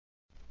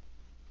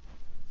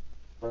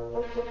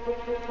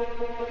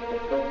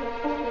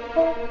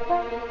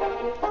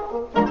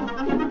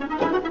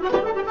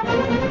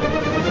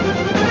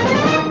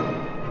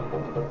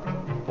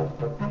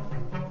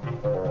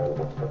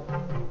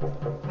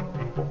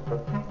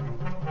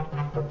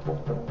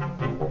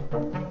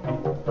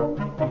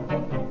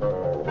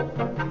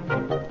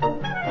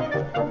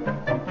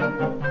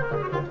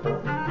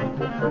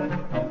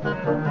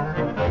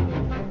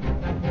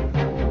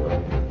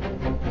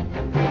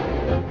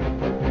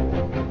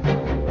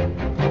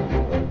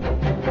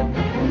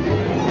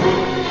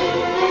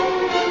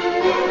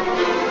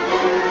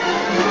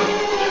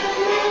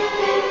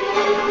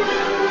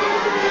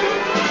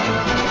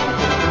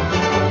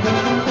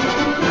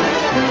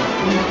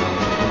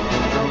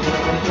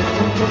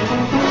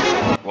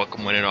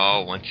Welcome one and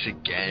all once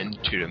again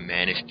to the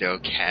Man of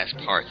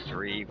Steelcast Part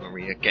 3 when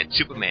we get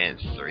Superman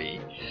 3.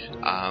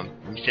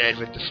 We said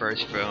with the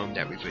first film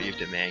that we believed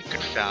the man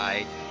could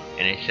fly,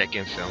 and in the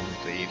second film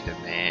we believed the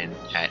man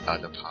had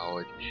other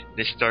powers.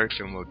 This third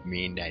film would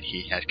mean that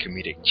he has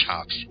comedic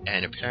chops,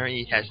 and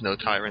apparently he has no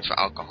tolerance for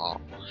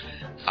alcohol.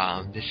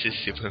 This is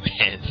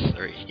Superman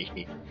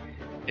 3.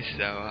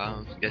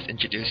 So, let's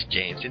introduce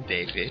James and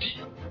David.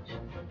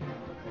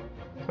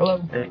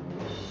 Hello. Hey.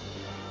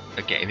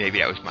 Okay, maybe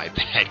that was my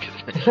bad.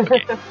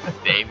 Okay,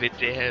 David,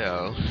 say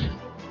hello.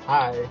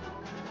 Hi.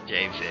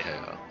 James, say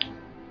hello.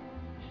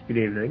 Good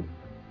evening.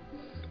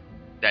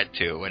 That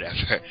too,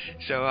 whatever.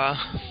 So,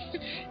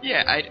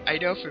 yeah, I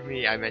know for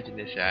me, I mentioned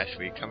this last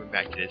week, coming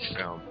back to this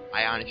film,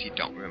 I honestly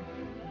don't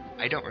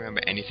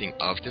remember anything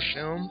of the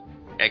film.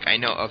 Like, I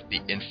know of the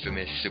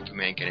infamous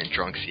Superman getting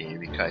drunk scene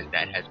because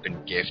that has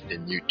been gifted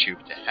in YouTube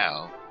to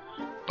hell.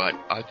 But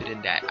other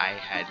than that, I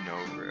had no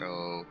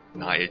real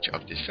knowledge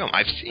of this film.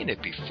 I've seen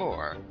it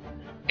before,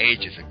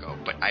 ages ago,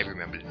 but I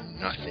remember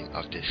nothing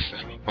of this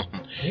film.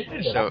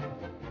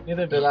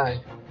 Neither did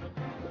I.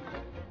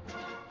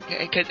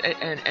 Yeah,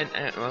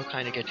 and we'll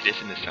kind of get to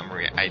this in the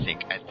summary, I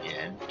think, at the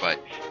end. But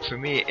for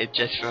me, it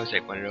just feels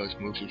like one of those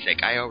movies.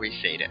 Like I always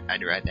say that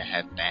I'd rather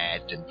have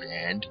bad than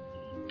bland,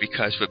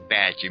 because with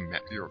bad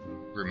you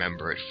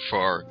remember it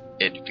for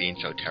it being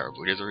so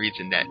terrible. There's a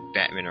reason that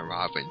Batman and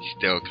Robin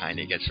still kind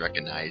of gets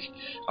recognized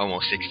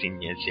almost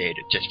 16 years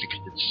later, just because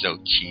it's so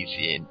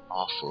cheesy and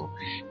awful.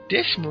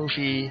 This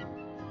movie,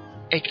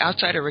 like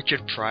outside of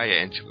Richard Pryor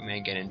and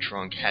Superman getting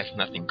drunk, has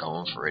nothing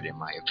going for it, in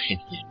my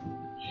opinion.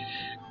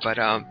 But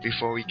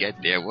before we get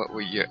there, what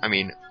was your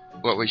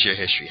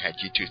history? Had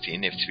you two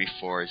seen it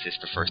before? Is this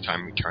the first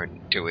time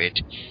returning to it?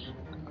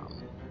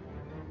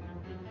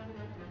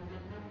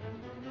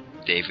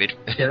 David?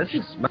 Yeah, this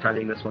is my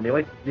finding this one.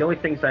 The only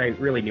things I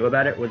really knew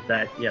about it was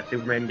that, yeah,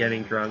 Superman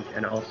getting drunk,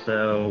 and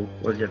also,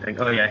 what was the other thing?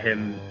 Oh yeah,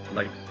 him,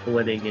 like,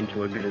 splitting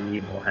into a good and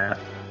evil half.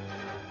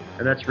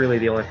 And that's really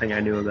the only thing I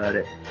knew about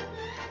it.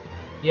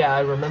 Yeah, I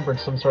remembered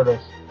some sort of...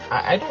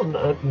 I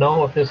don't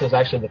know if this is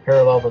actually the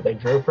parallel that they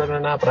drew for it or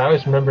not, but I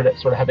always remembered it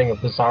sort of having a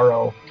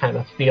bizarro kind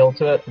of feel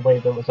to it, the way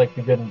there was like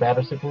the good and bad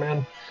of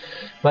Superman.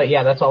 But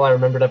yeah, that's all I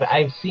remembered of it.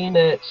 I've seen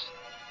it...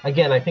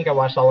 Again, I think I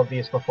watched all of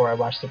these before I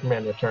watched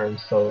Superman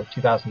Returns, so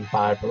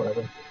 2005 or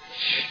whatever.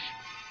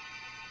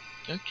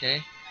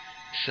 Okay.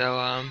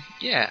 So,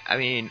 yeah, I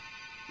mean,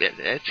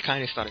 let's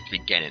kind of start at the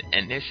beginning.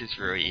 And this is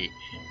really...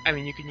 I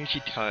mean, you can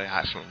usually tell a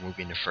lot from a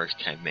movie in the first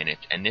 10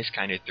 minutes, and this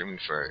kind of threw me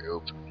for a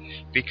loop.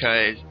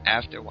 Because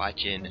after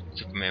watching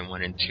Superman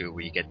 1 and 2,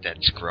 where you get that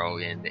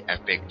scroll in, the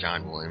epic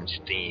John Williams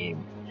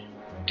theme,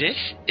 this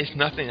is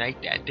nothing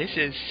like that. This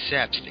is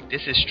slapstick.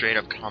 This is straight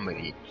up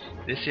comedy.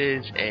 This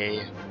is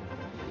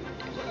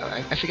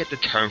I forget the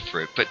term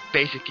for it, but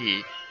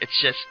basically,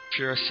 it's just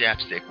pure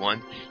slapstick.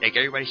 Like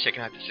everybody's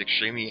checking out this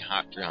extremely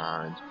hot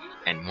blonde,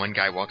 and one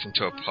guy walks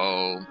into a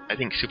pole. I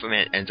think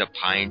Superman ends up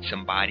pieing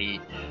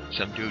somebody.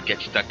 Some dude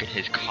gets stuck in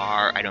his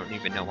car. I don't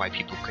even know why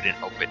people couldn't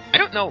open. I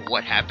don't know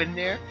what happened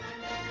there.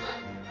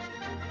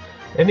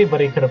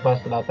 Anybody could have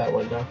busted out that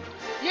window.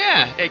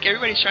 Yeah, like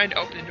everybody's trying to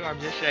open the door. I'm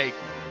just like,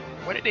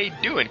 what are they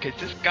doing? Because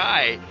this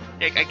guy,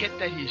 like, I get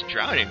that he's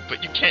drowning,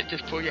 but you can't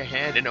just pull your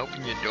hand and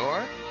open your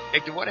door.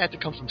 Like, the water had to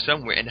come from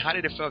somewhere, and how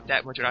did it fill up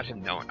that much without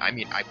him knowing? I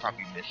mean, I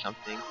probably missed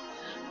something.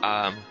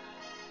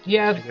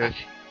 Yeah,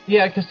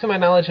 because to my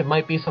knowledge, it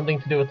might be something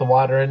to do with the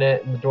water in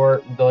it, and the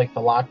door, the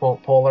lock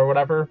won't pull or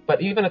whatever.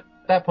 But even at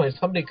that point,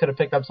 somebody could have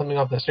picked up something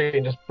off the street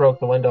and just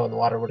broke the window, and the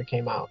water would have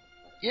came out.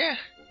 Yeah.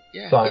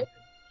 So,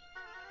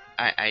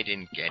 I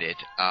didn't get it.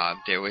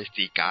 There was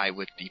the guy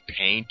with the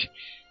paint,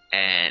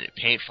 and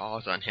paint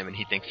falls on him and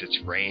he thinks it's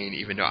rain,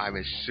 even though I'm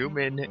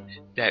assuming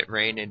that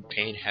rain and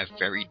paint have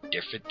very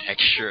different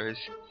textures.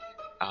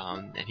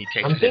 And he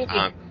takes his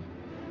arm.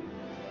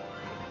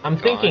 I'm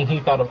thinking he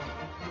thought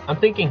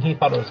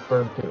it was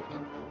bird poop.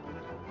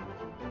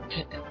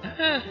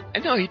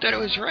 No, he thought it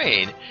was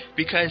rain,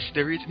 because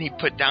the reason he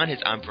put down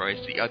his umbrella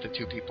is the other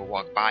two people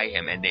walked by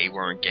him and they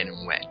weren't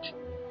getting wet.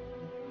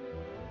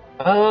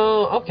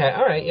 Oh, okay,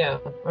 alright, yeah,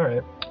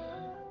 alright.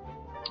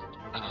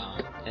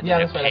 Yeah,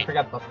 that's right, I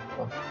forgot about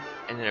that.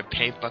 And then a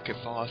paint bucket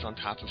falls on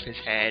top of his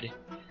head.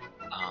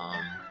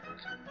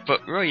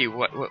 But really,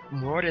 what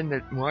more than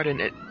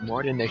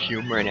the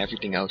humor and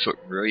everything else, what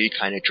really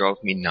kind of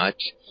drove me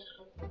nuts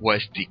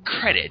was the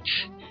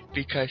credits,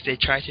 because they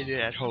tried to do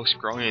that whole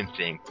scrolling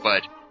thing,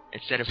 but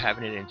instead of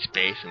having it in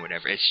space and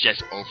whatever, it's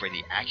just over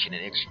the action,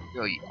 and it's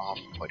really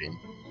off-putting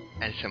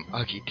and some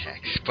ugly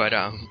text. But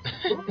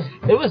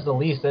it was the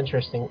least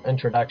interesting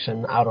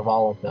introduction out of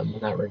all of them in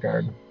that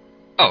regard.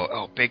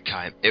 Oh, big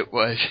time. It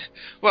was.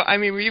 Well, I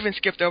mean, we even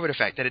skipped over the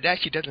fact that it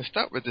actually doesn't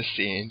start with the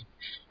scene.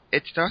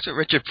 It starts with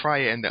Richard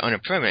Pryor and the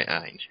unemployment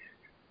line.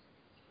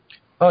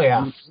 Oh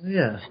yeah.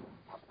 Yeah.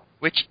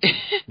 Which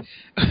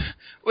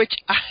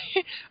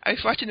I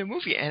was watching the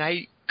movie and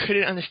I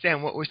couldn't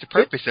understand what was the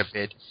purpose of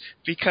it,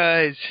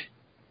 because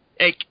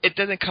it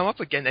doesn't come up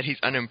again that he's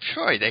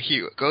unemployed, that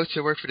he goes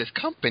to work for this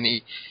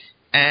company,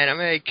 and I'm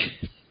like,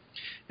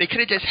 they could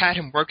have just had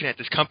him working at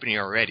this company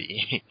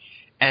already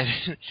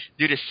and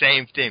do the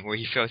same thing where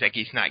he feels like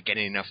he's not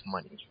getting enough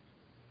money.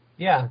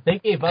 Yeah, they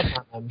gave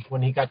up on him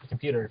when he got the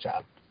computer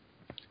job.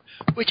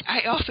 Which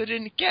I also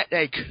didn't get.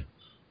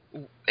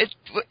 It's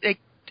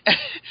like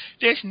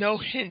there's no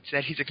hint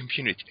that he's a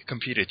computer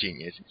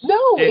genius.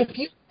 No, did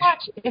you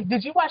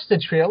watch the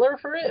trailer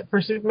for it,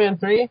 for Superman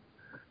 3?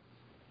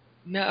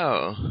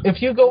 No.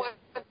 If you go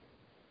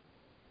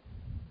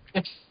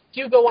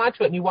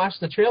onto it and you watch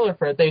the trailer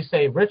for it, they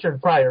say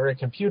Richard Pryor, a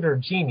computer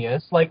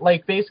genius. Like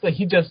basically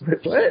he just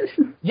What?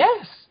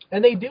 Yes.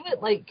 And they do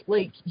it like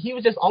he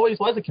always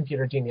was a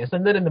computer genius,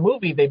 and then in the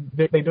movie they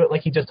do it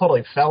like he just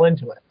totally fell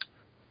into it.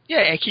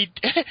 Yeah,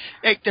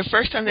 like the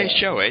first time they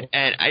show it,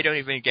 and I don't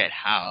even get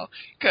how.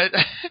 Cause,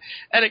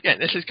 and again,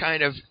 this is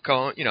kind of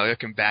going,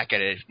 looking back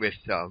at it with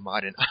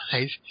modern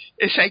eyes.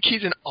 It's like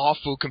he's an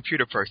awful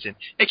computer person.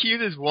 Like he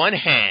uses one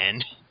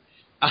hand.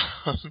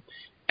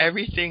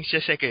 Everything's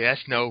just like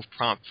that's no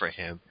prompt for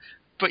him.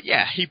 But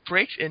yeah, he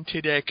breaks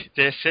into their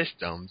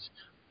systems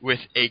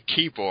with a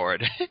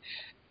keyboard.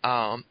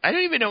 I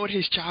don't even know what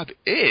his job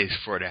is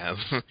for them.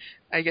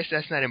 I guess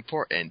that's not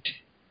important.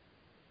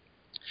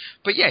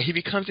 But yeah, he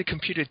becomes a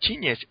computer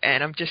genius,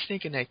 and I'm just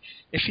thinking, like,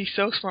 if he's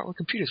so smart with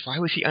computers, why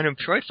was he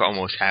unemployed for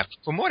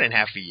for more than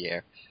half a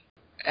year?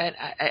 And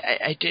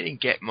I didn't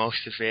get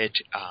most of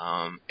it.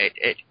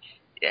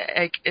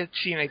 It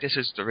seemed like this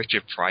was the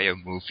Richard Pryor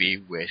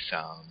movie with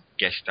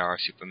guest star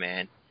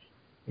Superman.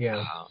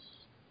 Yeah.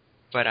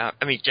 But I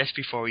mean, just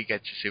before we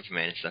get to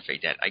Superman and stuff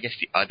like that, I guess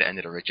the other end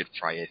of the Richard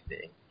Pryor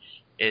thing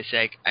is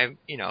like,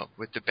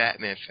 with the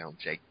Batman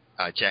films, like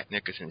Jack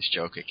Nicholson's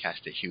Joker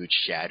cast a huge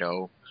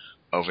shadow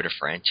over the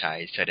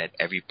franchise, so that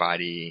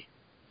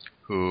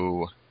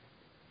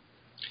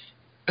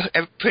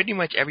pretty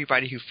much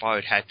everybody who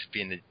followed had to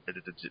be in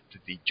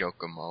the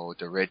Joker mode.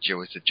 The Riddler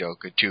was the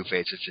Joker,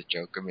 Two-Face was the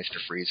Joker, Mr.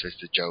 Freeze was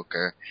the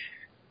Joker.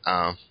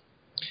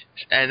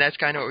 And that's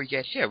kind of what we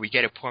get here. We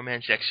get a poor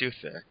man's Lex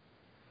Luthor.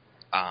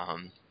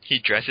 He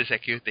dresses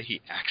like Luthor,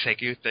 he acts like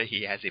Luthor,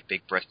 he has a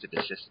big-breasted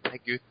assistant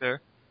like Luthor.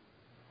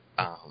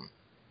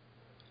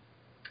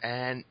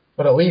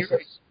 But at least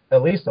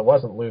it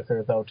wasn't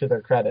Luthor, though, to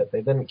their credit. They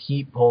didn't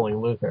keep pulling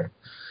Luthor.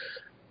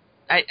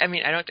 I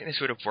mean, I don't think this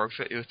would have worked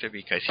for Luthor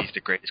because he's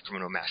the greatest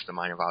criminal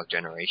mastermind of our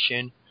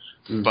generation.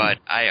 Mm-hmm. But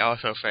I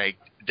also feel like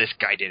this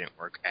guy didn't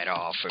work at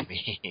all for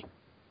me.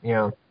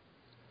 Yeah.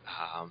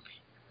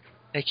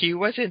 Like, he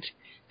wasn't...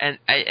 And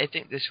I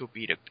think this will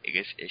be the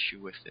biggest issue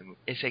with him.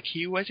 It's like,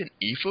 he wasn't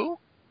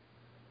evil.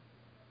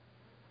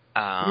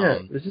 Yeah,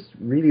 it was just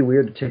really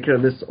weird to take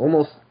on this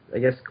almost, I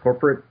guess,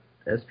 corporate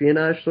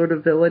espionage sort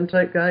of villain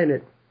type guy, and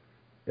it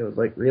was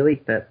like,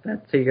 really? That's how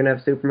you're gonna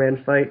have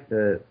Superman fight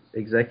the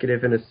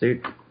executive in a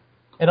suit?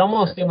 It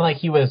almost seemed like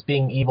he was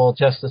being evil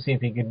just to see if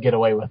he could get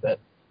away with it.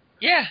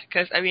 Yeah,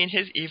 because, I mean,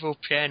 his evil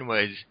plan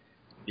was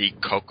the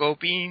cocoa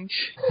beans,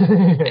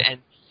 and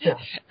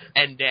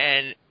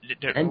then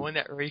the one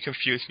that really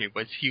confused me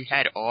was he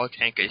had all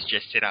tankers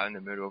just sit out in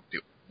the middle of the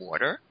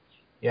water.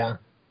 Yeah.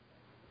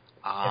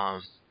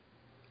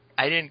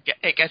 I didn't get...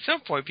 Like, at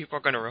some point, people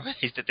are going to realize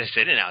that they're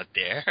sitting out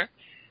there.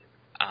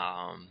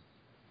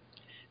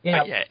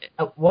 Yeah.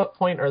 At what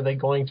point are they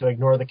going to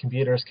ignore the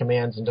computer's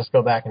commands and just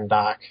go back and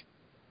dock?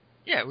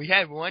 Yeah, we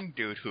had one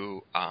dude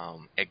who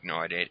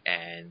ignored it,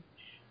 and...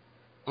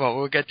 Well,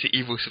 we'll get to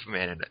Evil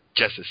Superman in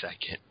just a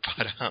second.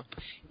 But,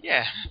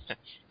 yeah,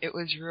 it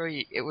was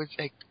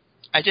like...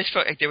 I just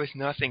felt like there was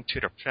nothing to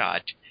the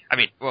plot. I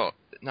mean, well,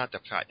 not the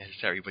plot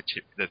necessarily, but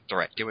to the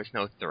threat. There was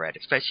no threat,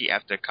 especially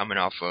after coming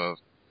off of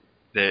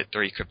the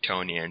three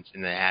Kryptonians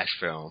in the last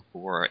film, who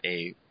were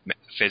a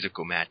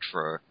physical match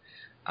for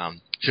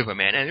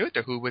Superman, and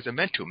Luthor, who was a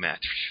mental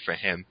match for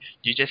him.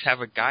 You just have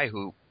a guy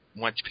who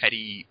wants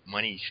petty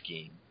money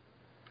scheme.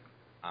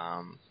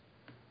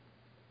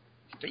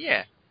 But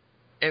yeah,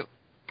 it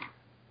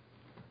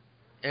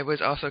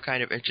was also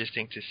kind of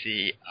interesting to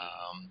see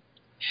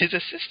his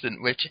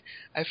assistant, which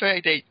I feel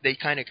like they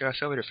kind of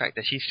gloss over the fact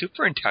that she's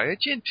super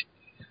intelligent.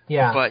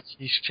 Yeah. But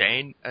she's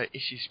playing an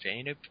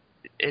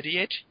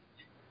idiot.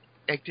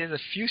 Like, there's a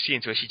few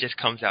scenes where she just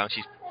comes out and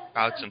she's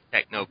about some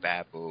techno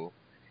babble,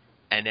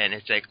 and then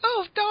it's like,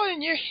 oh,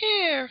 darling, you're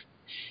here.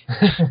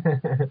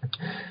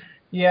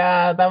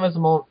 Yeah, that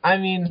was I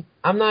mean,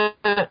 I'm not.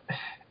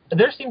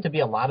 There seemed to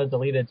be a lot of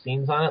deleted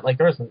scenes on it. Like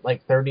there was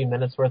like 30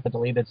 minutes worth of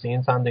deleted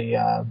scenes on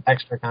the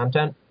extra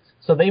content.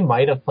 So they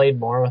might have played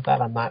more with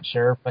that. I'm not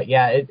sure, but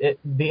yeah,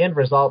 the end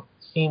result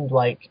seemed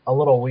like a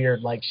little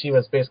weird. Like she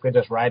was basically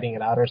just writing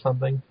it out or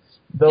something.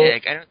 Yeah, Though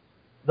like, I don't.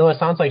 though it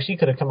sounds like she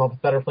could have come up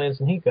with better plans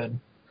than he could.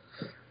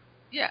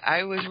 Yeah,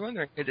 I was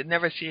wondering because it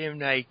never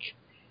seemed like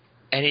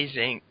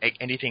anything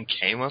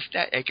came of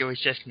that. Like it was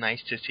just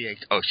nice to see. Like,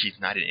 oh, she's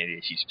not an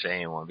idiot. She's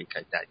playing one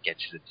because that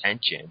gets his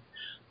attention.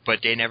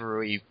 But they never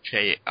really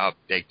play up.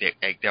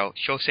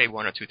 She'll say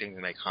one or two things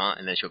and like, huh,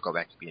 and then she'll go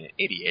back to being an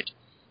idiot.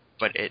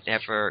 But it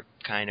never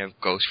kind of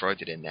goes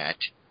further than that.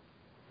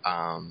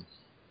 Um,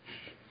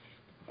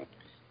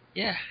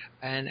 yeah,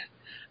 and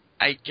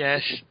I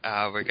guess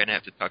we're gonna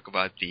have to talk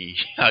about the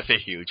other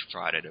huge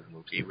plot of the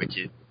movie, which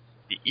is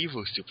the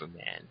evil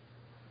Superman.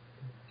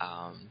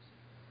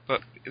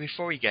 But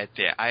before we get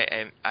there,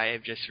 I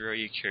am just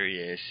really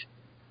curious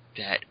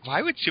that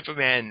why would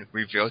Superman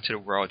reveal to the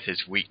world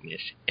his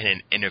weakness in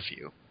an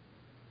interview?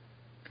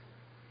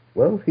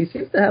 Well, he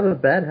seems to have a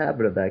bad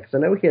habit of that, because I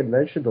know he had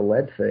mentioned the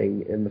lead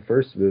thing in the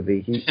first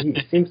movie. He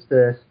seems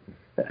to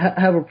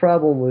have a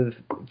problem with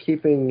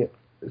keeping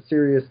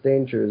serious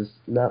dangers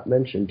not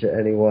mentioned to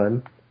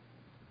anyone.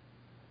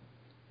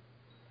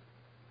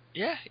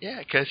 Yeah,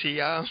 because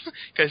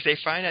because they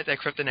find out that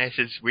kryptonite is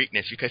his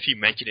weakness because he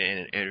mentioned it in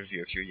an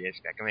interview a few years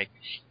back. I'm like,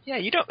 yeah,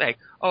 you don't like,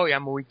 oh yeah,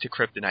 I'm weak to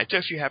kryptonite. So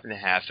if you happen to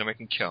have some, it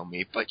can kill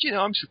me. But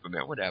I'm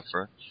Superman,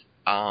 whatever.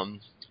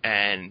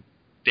 And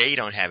they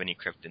don't have any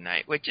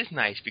kryptonite, which is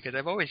nice because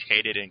I've always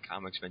hated in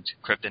comics when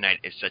kryptonite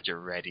is such a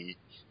readily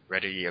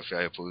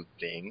available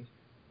thing.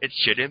 It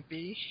shouldn't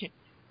be.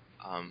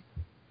 Um,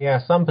 Yeah,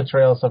 some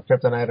portrayals of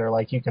kryptonite are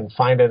like you can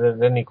find it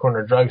at any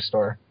corner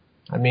drugstore.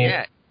 I mean,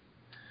 yeah,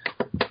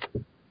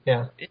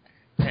 yeah.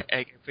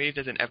 I believe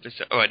there's an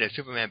episode, the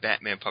Superman,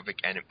 Batman, not Public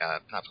Enemies,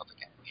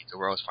 the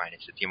World's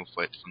Finest, the team of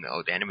foot from the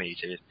old animated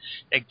series.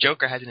 Like,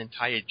 Joker has an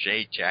entire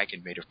jade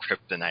jacket made of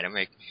kryptonite. I'm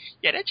like,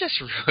 yeah, that's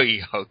just really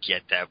hokey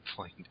at that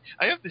point.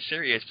 I know the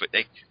serious, but,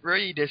 like,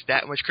 really there's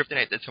that much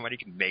kryptonite that somebody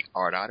can make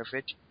art out of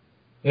it?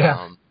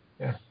 Yeah.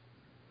 Yeah.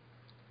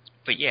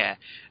 But yeah,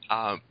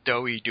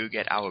 though we do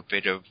get our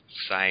bit of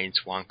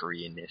science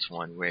wonkery in this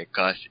one, where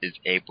Gus is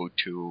able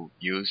to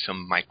use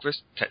some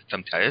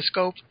some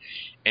telescope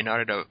in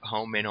order to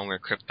home in on where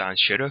Krypton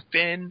should have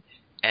been,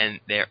 and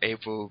they're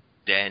able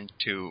then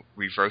to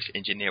reverse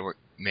engineer what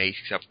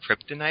makes up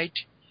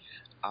kryptonite.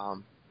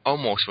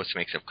 Almost what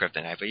makes up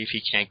kryptonite, but if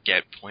he can't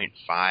get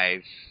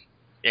 0.57%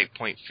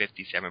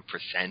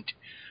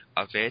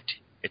 of it,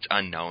 it's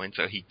unknown,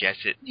 so he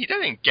gets it. He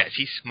doesn't guess,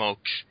 he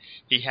smokes.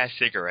 He has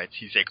cigarettes.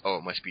 He's like, oh,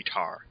 it must be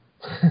tar.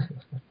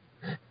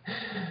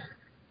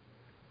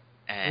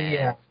 And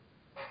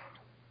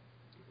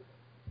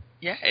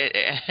Yeah.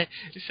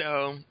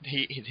 so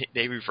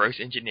they reverse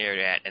engineer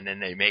that, and then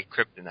they make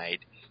kryptonite.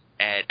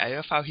 And I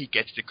love how he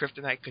gets the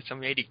kryptonite because some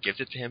lady gives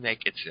it to him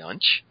like it's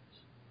lunch.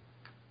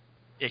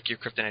 Like, your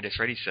kryptonite is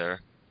ready,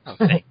 sir. Oh,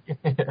 thank you.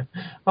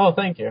 Oh,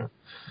 thank you.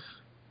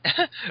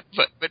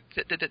 but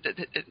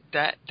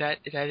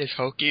that is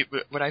hokey.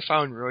 But what I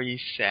found really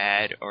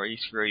sad, or at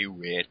least really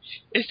weird,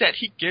 is that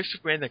he gives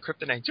Superman the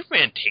kryptonite.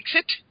 Superman takes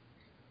it.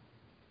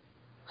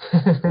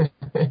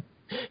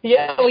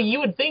 Yeah, well, you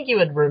would think you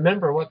would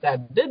remember what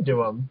that did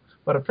to him,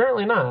 but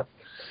apparently not.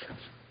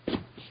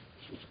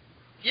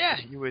 Yeah,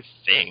 you would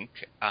think.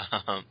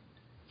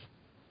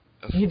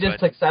 He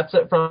just accepts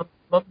it from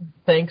them,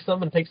 thanks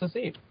them, and takes a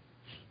seat.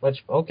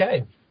 Which,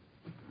 okay.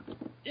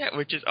 Yeah,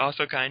 which is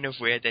also kind of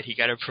weird that he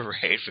got a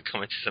parade for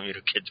coming to some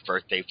little kid's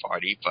birthday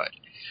party, but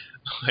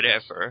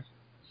whatever.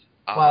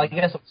 Well, I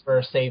guess it's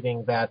for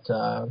saving that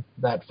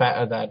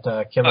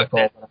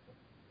chemical.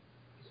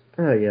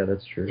 Oh, yeah,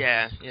 that's true.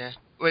 Yeah.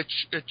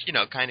 Which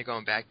kind of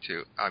going back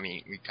to, I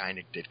mean, we kind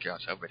of did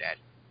gloss over that.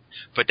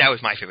 But that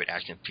was my favorite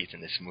action piece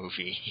in this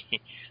movie.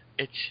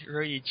 It's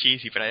really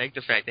cheesy, but I like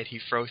the fact that he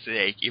froze the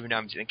egg, even though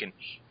I'm thinking,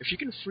 if you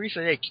can freeze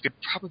the egg, you could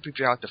probably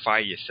blow out the fire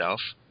yourself.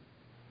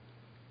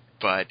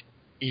 But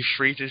he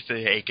freezes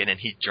the egg, and then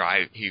he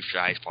drives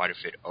part of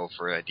it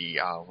over the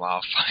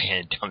wildfire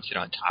and dumps it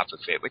on top of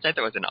it, which I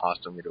thought was an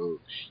awesome little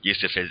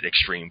use of his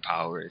extreme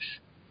powers.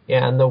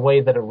 Yeah, and the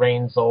way that it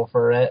rains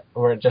over it,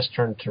 where it just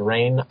turned to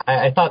rain,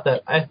 I felt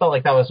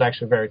like that was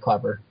actually very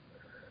clever.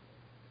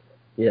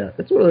 Yeah,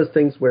 it's one of those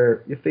things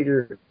where you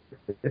figure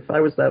if I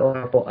was that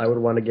awful, I would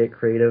want to get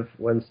creative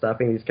when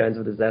stopping these kinds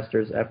of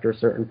disasters after a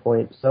certain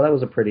point. So that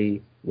was a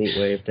pretty neat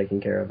way of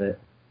taking care of it.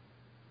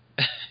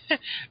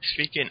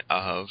 Speaking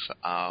of,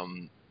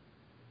 and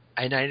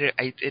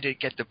I didn't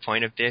get the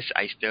point of this,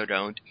 I still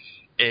don't,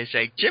 is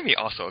like Jimmy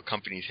also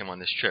accompanies him on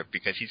this trip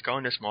because he's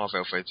going to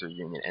Smallville for his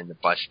reunion and the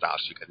bus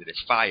stops because of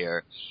this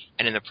fire,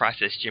 and in the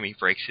process Jimmy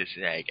breaks his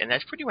leg, and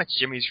that's pretty much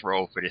Jimmy's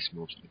role for this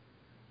movie.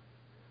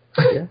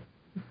 Yeah.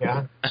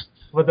 Yeah.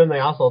 But then they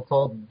also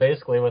told,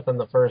 basically within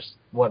the first,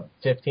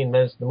 15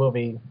 minutes of the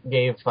movie,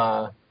 gave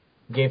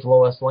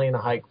Lois Lane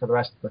a hike for the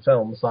rest of the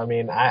film. So, I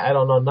mean, I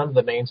don't know, none of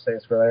the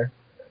mainstays were there.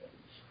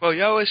 Well,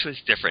 Yoas was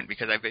different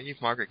because I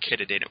believe Margaret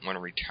Kidder didn't want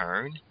to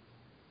return.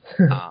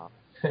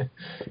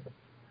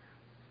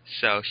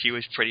 So she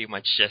was pretty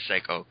much just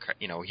like, oh,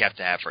 we have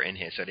to have her in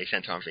here. So they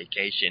sent her on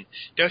vacation.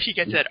 Though she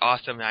gets that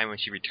awesome line when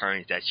she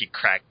returns that she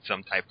cracked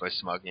some type of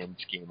smuggling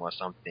scheme or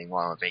something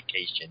while on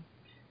vacation.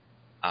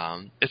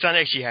 It's not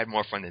like she had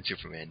more fun than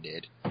Superman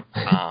did.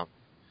 But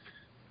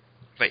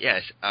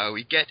yes,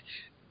 we get...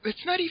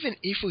 It's not even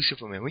evil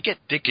Superman. We get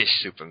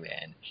dickish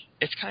Superman.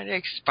 It's kind of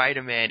like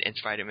Spider-Man in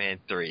Spider-Man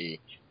 3,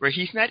 where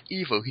he's not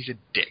evil, he's a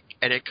dick.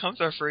 And it comes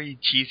off very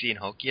cheesy and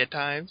hokey at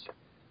times.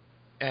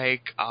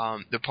 Like,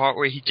 the part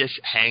where he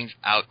just hangs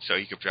out so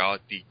he can draw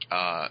out the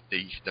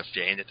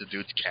fan that the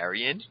dude's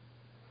carrying.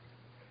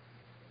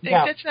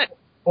 Yeah. That's not...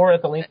 Or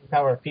at the Leaning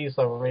Tower of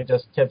Pisa, where he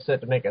just tips it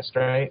to make it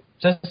straight.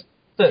 Just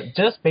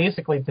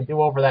basically to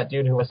do over that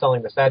dude who was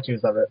selling the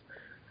statues of it.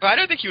 But I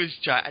don't think he was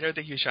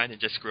trying to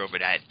just screw over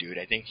that dude.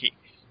 I think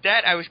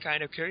that I was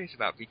kind of curious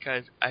about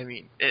because I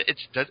mean it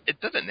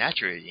doesn't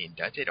naturally end,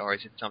 does it, or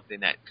is it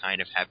something that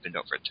kind of happened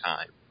over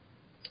time?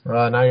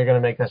 Now you're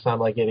going to make us sound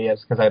like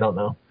idiots because I don't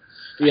know.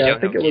 Yeah, I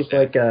think it was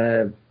like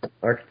a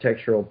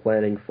architectural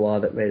planning flaw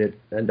that made it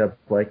end up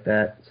like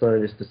that. So they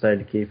just decided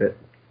to keep it.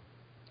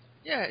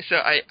 Yeah, so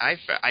I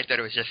thought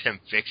it was just him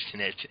fixing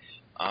it,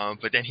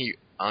 but then he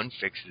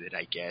unfixes it,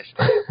 I guess.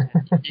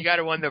 You got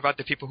to wonder about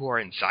the people who are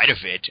inside of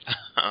it.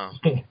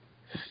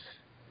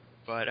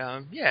 But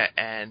yeah,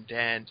 and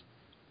then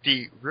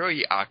the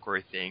really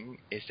awkward thing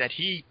is that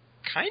he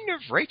kind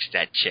of rapes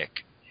that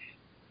chick.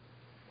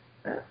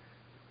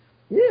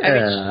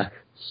 Yeah.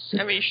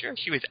 I mean, sure,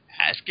 she was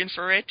asking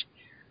for it,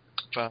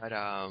 but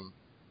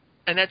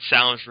and that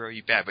sounds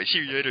really bad, but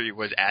she literally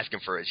was asking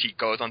for it. She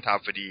goes on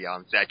top of the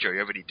Statue of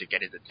Liberty to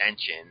get his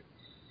attention,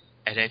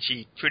 and then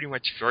she pretty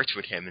much flirts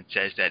with him and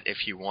says that if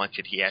he wants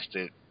it, he has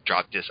to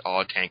drop this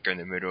oil tanker in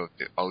the middle of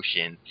the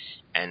ocean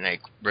and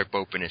like rip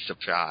open his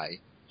supply.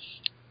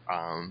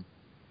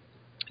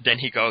 Then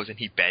he goes and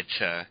he beds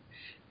her,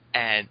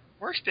 and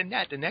worse than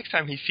that, the next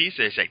time he sees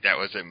her, it's like, that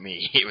wasn't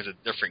me, it was a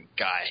different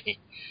guy.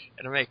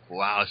 And I'm like,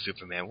 wow,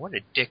 Superman, what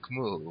a dick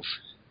move.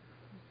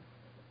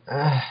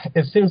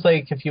 It seems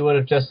like if you would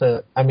have just,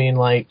 I don't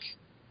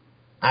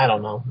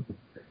know.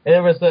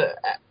 There was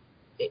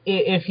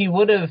if he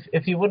would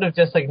have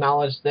just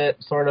acknowledged it,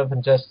 sort of,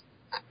 and just.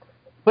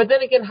 But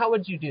then again, how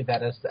would you do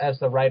that as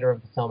the writer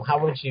of the film?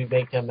 How would you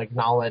make him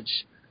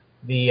acknowledge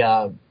the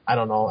I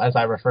don't know, as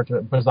I refer to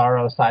it,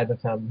 bizarro side of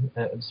him,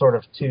 sort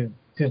of to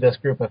this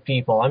group of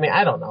people? I mean,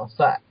 I don't know.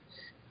 So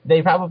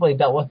they probably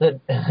dealt with it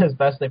as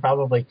best they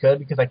probably could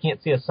because I can't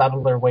see a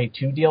subtler way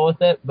to deal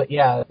with it. But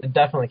yeah, it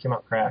definitely came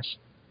out crash.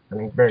 I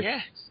mean, very.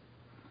 Yeah,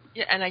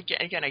 and I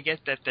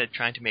get that they're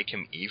trying to make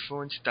him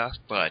evil and stuff,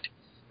 but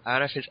a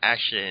lot of his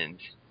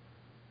actions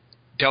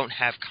don't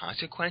have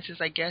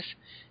consequences, I guess.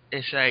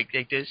 It's like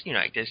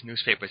there's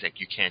newspapers like,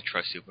 you can't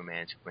trust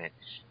Superman,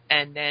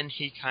 and then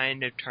he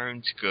kind of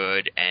turns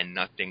good and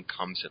nothing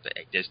comes of it.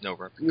 Like, there's no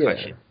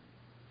repercussion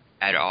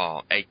at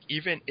all. Like,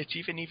 it's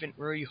even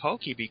really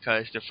hokey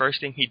because the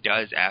first thing he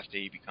does after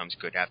he becomes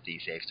good, after he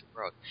saves the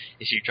world,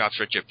 is he drops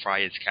Richard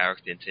Pryor's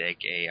character into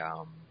like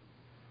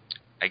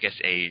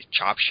a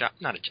chop shop,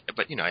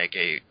 but like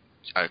a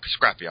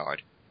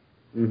scrapyard.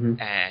 Mm-hmm.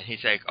 And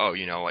he's like, oh,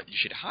 you know what, you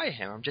should hire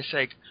him. I'm just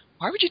like,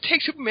 why would you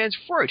take Superman's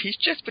word? He's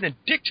just been a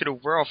dick to the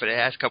world for the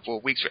last couple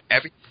of weeks.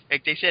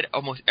 Like they said,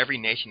 almost every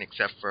nation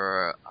except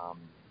for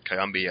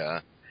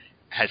Colombia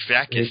has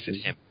blacklisted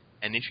him.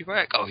 And these people are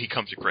like, oh, he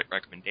comes with great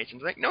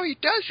recommendations. Like, no, he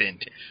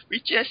doesn't.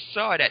 We just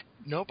saw that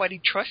nobody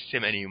trusts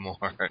him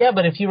anymore. Yeah,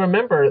 but if you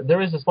remember, there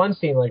was this one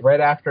scene, like right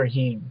after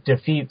he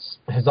defeats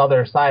his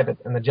other side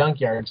in the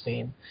junkyard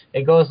scene.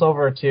 It goes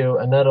over to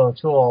Annette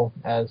O'Toole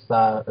as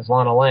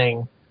Lana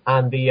Lang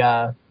on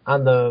the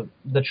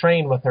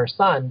train with her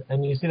son,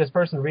 and you see this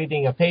person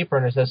reading a paper,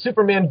 and it says,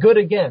 Superman good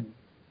again.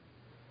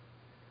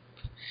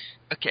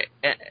 Okay,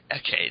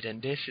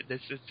 then this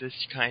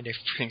kind of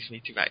brings me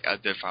to my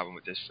other problem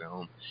with this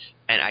film,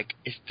 and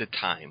it's the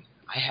time.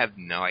 I have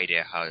no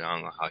idea how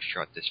long or how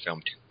short this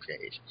film took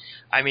place.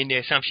 I mean, the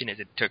assumption is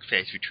it took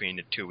place between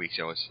the 2 weeks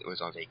it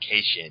was on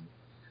vacation,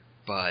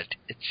 but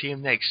it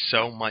seemed like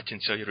so much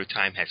and so little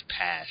time has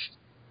passed.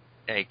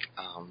 Like,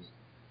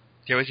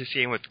 there was a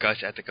scene with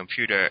Gus at the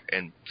computer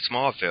in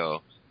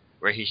Smallville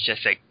where he's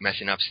just like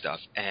messing up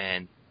stuff,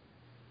 and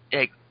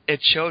like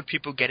it showed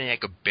people getting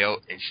like a bill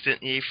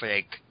instantly for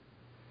like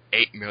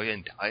 $8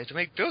 million. I'm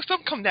like, bills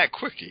don't come that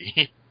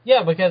quickly.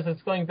 Yeah, because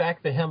it's going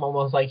back to him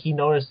almost like he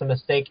noticed the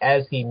mistake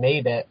as he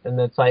made it, and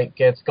it's like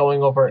it's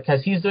going over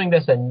because he's doing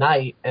this at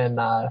night in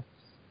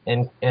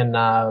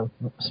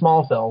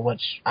Smallville,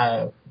 which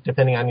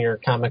depending on your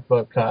comic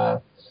book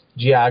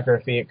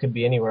geography, it could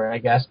be anywhere, I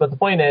guess. But the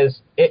point is,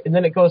 and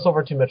then it goes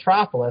over to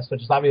Metropolis,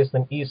 which is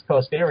obviously an East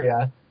Coast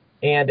area,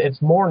 and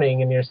it's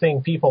morning, and you're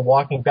seeing people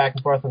walking back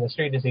and forth on the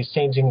street as he's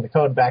changing the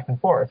code back and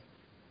forth.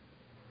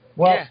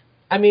 Well, yeah.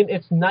 I mean,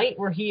 it's night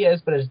where he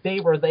is, but it's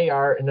day where they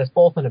are, and it's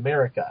both in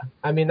America.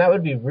 I mean, that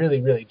would be really,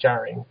 really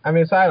jarring. I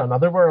mean, so I don't know.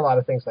 There were a lot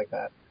of things like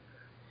that.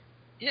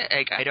 Yeah,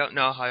 like, I don't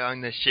know how long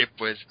the ship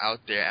was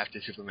out there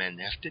after Superman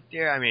left it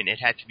there. I mean, it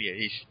had to be at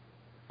least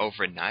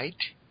overnight.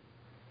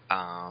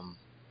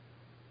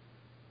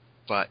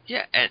 But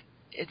yeah, and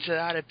it's a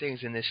lot of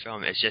things in this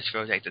film. It just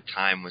feels like the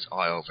time was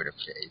all over the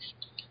place.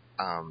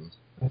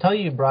 Until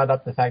you brought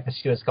up the fact that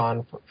she was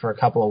gone for a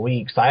couple of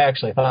weeks, I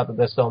actually thought that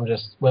this film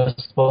just was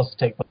supposed to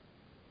take place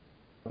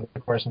in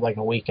the course of like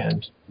a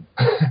weekend.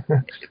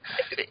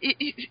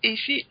 You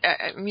see,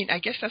 I mean, I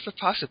guess that's a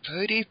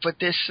possibility, but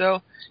there's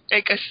so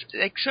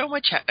so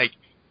much. Like,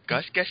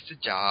 Gus gets the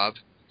job.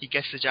 He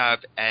gets the job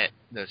at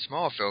the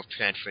Smallville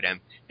plant for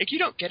them. Like, you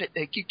don't get it.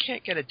 Like, you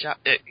can't get a job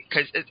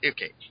because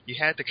okay, you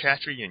had the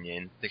cast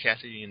reunion. The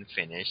cast reunion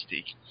finished.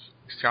 The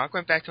Stark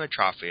went back to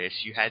Metropolis.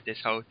 You had this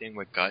whole thing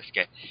with Gus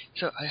get.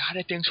 So a lot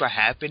of things were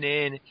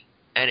happening,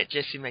 and it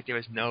just seemed like there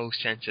was no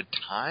sense of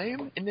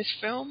time in this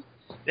film.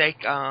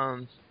 Like, I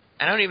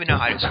don't even know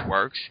how this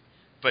works,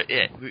 but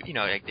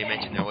like they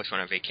mentioned, Noah was on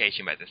a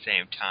vacation, but at the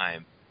same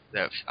time,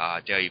 the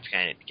Daily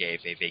Planet gave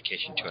a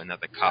vacation to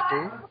another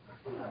couple,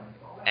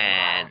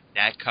 and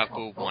that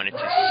couple wanted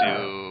to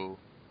sue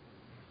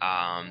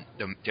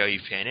the Daily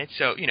Planet.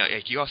 So,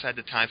 like, you also had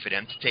the time for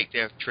them to take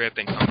their trip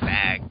and come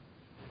back,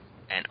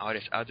 and all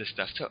this other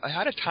stuff. So a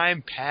lot of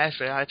time passed,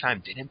 but a lot of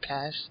time didn't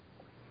pass.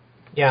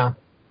 Yeah.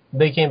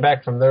 They came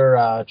back from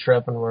their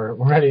trip and were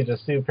ready to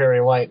sue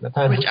Perry White at the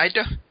time. Which I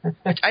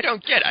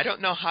don't get. I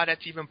don't know how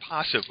that's even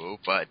possible,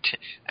 but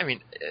I mean,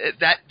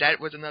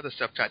 that was another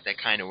subplot that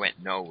kind of went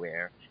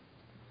nowhere.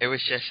 It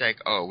was just like,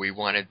 oh, we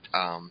wanted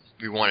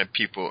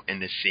people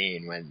in the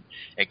scene when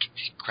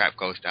crap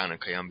goes down in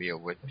Colombia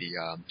with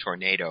the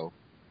tornado.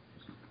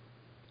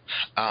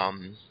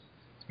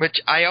 Which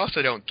I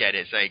also don't get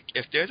is, like,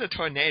 if there's a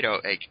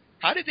tornado, like,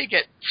 how did they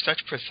get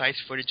such precise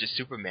footage of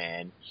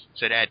Superman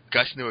so that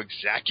Gus knew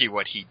exactly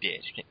what he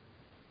did?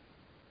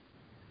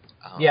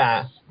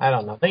 Yeah, I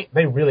don't know.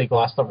 They really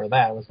glossed over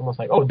that. It was almost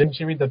like, oh, didn't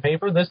you read the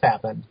paper? This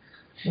happened.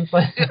 It's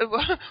like,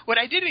 what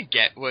I didn't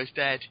get was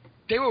that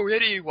they were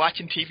really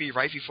watching TV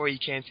right before he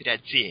came to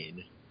that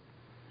scene.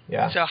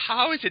 yeah. So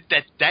how is it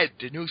that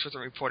the news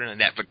wasn't reporting on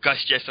that, but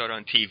Gus just saw it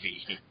on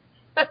TV?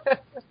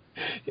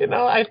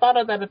 I thought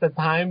of that at the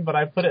time, but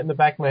I put it in the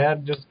back of my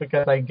head just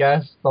because I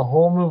guess the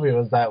whole movie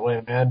was that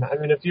way, man. I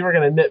mean, if you were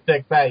going to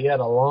nitpick that, you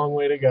had a long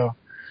way to go.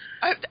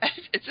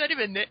 It's not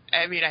even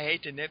I mean, I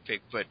hate to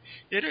nitpick, but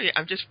literally,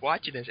 I'm just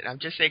watching this, and I'm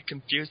just, like,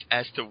 confused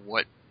as to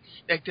what...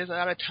 Like, there's a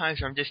lot of times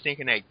where I'm just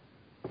thinking, like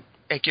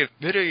you're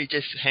literally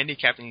just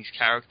handicapping these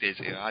characters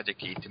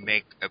illogically to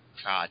make a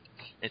plot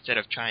instead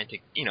of trying to,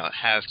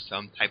 have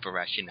some type of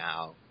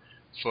rationale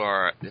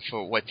for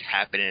what's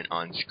happening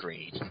on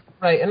screen.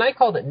 Right, and I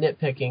called it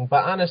nitpicking,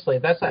 but honestly,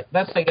 that's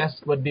I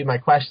guess would be my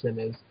question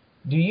is,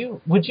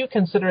 would you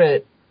consider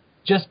it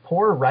just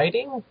poor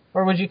writing,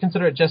 or would you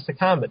consider it just a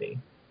comedy?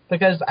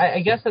 Because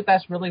I guess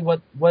that's really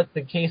what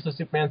the case of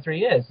Superman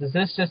 3 is. Is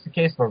this just a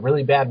case of a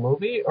really bad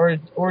movie, or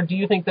do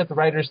you think that the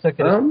writers took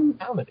it as a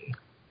comedy?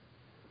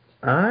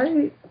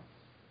 I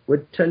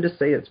would tend to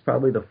say it's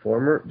probably the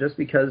former, just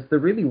because there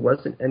really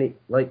wasn't any,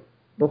 like,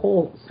 the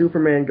whole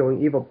Superman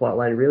going evil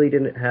plotline really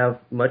didn't have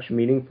much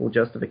meaningful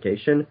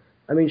justification.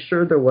 I mean,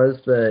 sure, there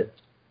was the,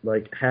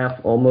 like, half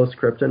almost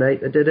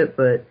kryptonite that did it,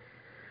 but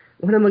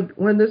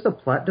when there's a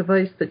plot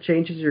device that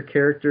changes your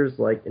character's,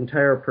 like,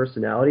 entire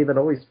personality, that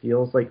always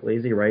feels like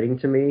lazy writing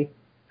to me.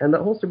 And the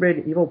whole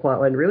Superman evil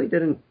plotline really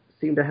didn't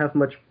seem to have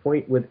much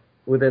point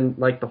within,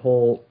 like, the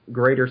whole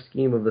greater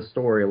scheme of the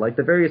story. Like,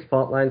 the various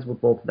plot lines with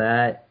both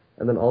that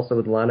and then also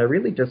with Lana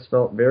really just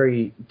felt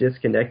very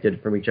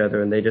disconnected from each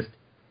other, and they just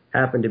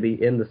happened to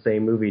be in the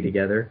same movie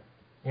together.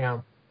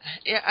 Yeah.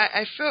 Yeah,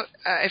 I felt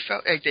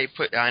like they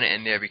put Lana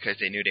in there because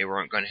they knew they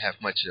weren't going to have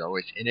much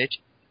Lois in it.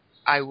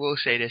 I will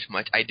say this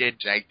much: I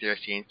did like their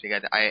scenes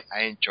together. I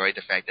enjoyed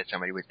the fact that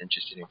somebody was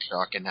interested in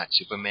Clark and not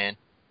Superman.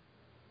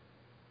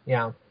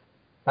 Yeah,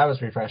 that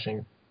was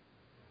refreshing.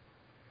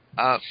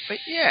 But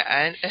yeah,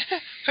 and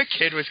her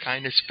kid was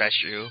kind of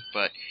special,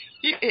 but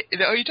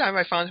the only time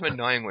I found him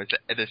annoying was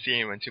at the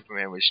scene when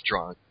Superman was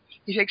drunk.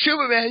 He's like,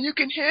 Superman, you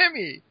can hear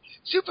me!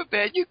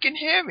 Superman, you can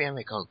hear me! I'm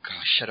like, oh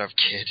gosh, shut up,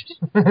 kid.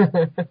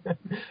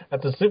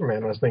 That's what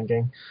Superman was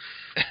thinking.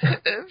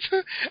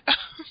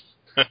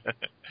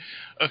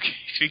 Okay,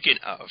 speaking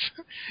of,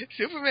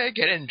 Superman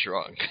getting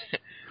drunk.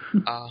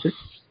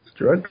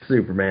 Drunk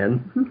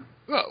Superman.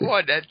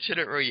 Well, that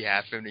shouldn't really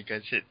happen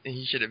because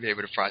he shouldn't be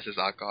able to process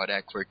alcohol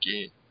that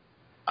quickly.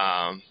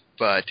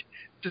 But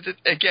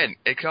again,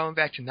 going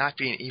back to not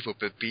being evil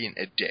but being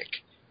a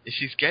dick. If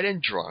he's getting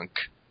drunk,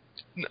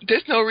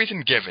 there's no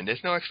reason given.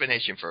 There's no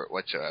explanation for it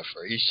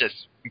whatsoever. He's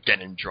just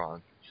getting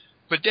drunk.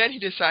 But then he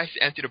decides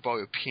to empty the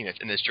bowl of peanuts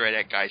and destroy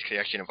that guy's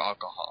collection of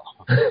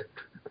alcohol.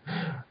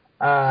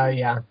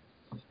 Yeah.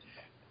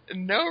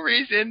 No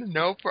reason,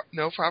 no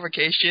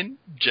provocation,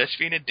 just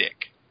being a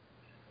dick.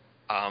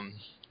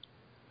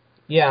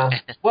 Yeah.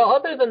 Well,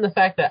 other than the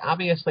fact that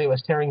obviously it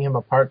was tearing him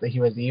apart that he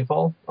was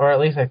evil, or at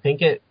least I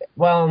think it,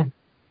 well,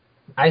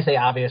 I say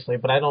obviously,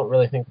 but I don't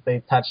really think that they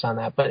touched on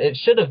that. But it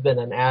should have been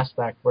an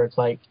aspect where it's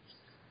like,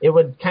 it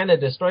would kind of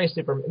destroy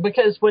Superman,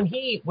 because when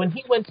he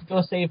went to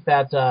go save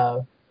that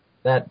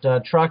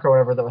truck or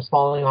whatever that was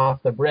falling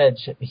off the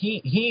bridge,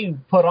 he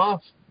put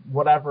off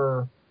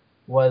whatever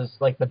was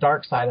like the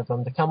dark side of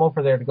him to come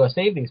over there to go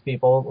save these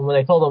people. And when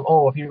they told him,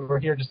 "Oh, if you were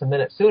here just a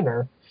minute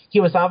sooner," he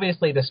was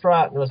obviously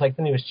distraught, and it was like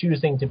then he was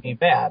choosing to be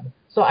bad.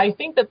 So I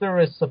think that there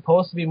was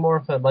supposed to be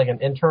more of like an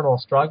internal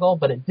struggle,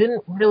 but it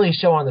didn't really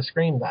show on the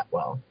screen that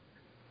well.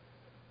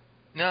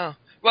 No.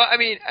 Well, I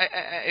mean,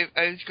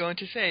 I was going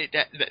to say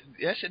that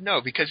yes and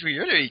no, because we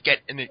literally get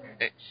an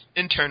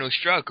internal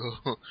struggle.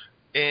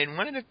 And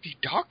one of the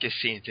darkest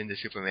scenes in the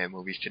Superman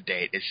movies to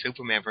date is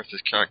Superman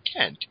versus Clark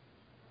Kent.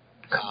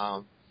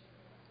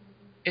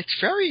 It's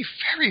very,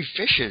 very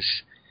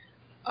vicious.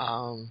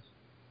 And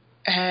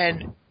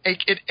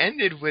it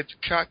ended with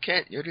Clark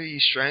Kent literally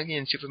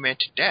strangling Superman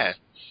to death.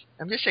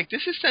 I'm just like,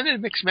 this is sending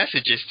mixed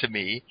messages to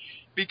me,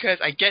 because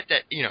I get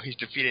that, he's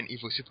defeating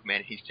evil Superman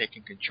and he's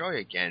taking control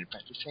again,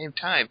 but at the same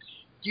time,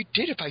 you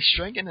did it by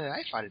strangling the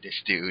life out of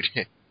this dude.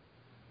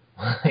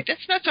 Like,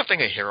 that's not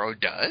something a hero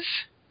does.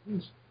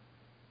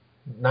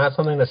 Not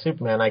something that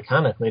Superman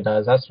iconically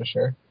does, that's for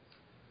sure.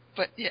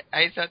 But yeah,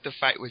 I thought the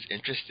fight was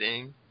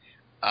interesting.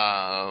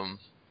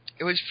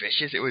 It was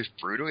vicious. It was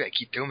brutal. Like,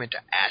 he threw him into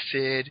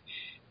acid.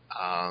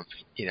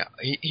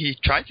 He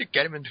tried to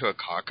get him into a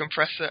car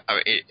compressor.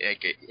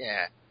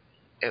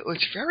 It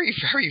was very,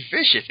 very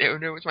vicious.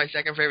 It was my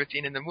second favorite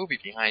scene in the movie,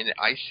 behind the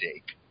ice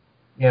shake.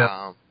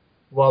 Yeah.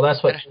 Well,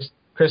 that's what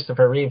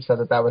Christopher Reeve said,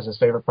 that was his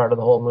favorite part of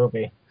the whole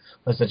movie,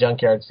 was the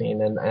junkyard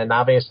scene, and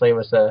obviously it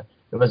was a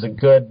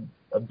good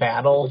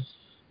battle,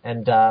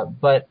 and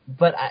but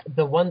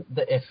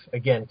if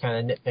again,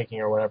 kind of nitpicking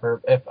or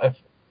whatever, if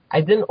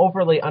I didn't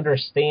overly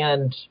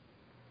understand.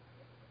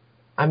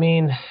 I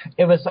mean,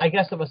 I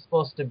guess it was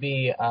supposed to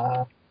be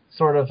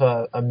sort of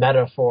a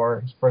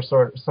metaphor for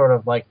sort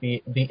of like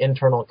the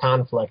internal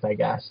conflict, I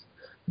guess.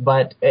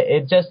 But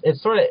it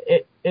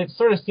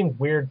sort of seemed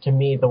weird to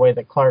me, the way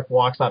that Clark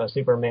walks out of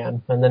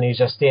Superman and then he's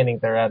just standing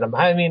there at him.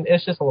 I mean,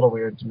 it's just a little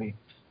weird to me.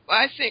 Well,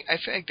 I feel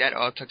like that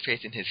all took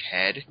place in his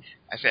head.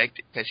 I feel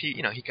like because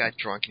he got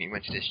drunk and he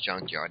went to this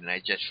junkyard, and I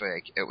just feel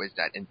like it was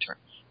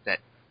that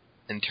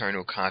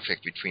internal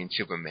conflict between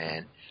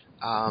Superman.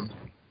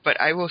 But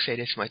I will say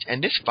this much,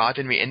 and this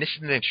bothered me, and this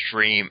is an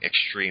extreme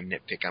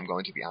nitpick, I'm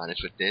going to be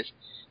honest with this.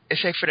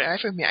 It's like, for the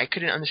life of me, I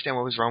couldn't understand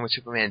what was wrong with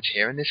Superman's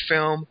hair in this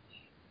film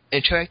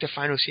until like the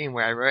final scene,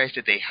 where I realized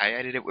that they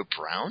highlighted it with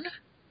brown.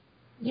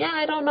 Yeah,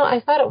 I don't know. I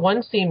thought at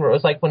one scene where it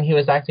was like when he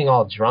was acting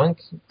all drunk,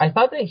 I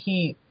thought that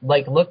he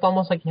like looked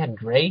almost like he had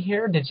gray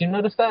hair. Did you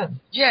notice that?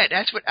 Yeah,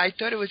 that's what I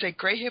thought. It was like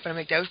gray hair, but I'm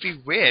like, that would be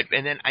weird.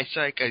 And then I saw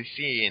like a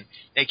scene,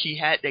 like they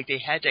had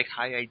like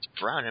highlights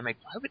brown. I'm like,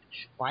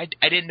 why?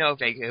 I didn't know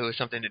if like, it was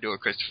something to do with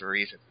Christopher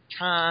Reeve at the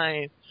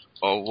time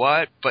or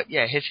what. But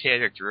yeah, his hair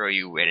looked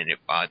really weird, and it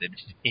bothered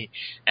me.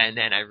 And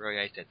then I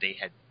realized that they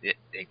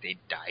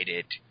dyed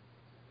it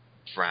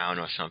brown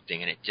or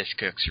something, and it just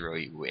looks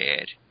really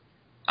weird.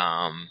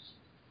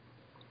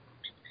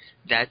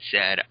 That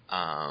said,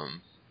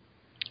 and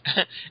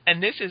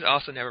this is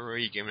also never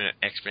really given an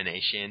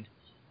explanation,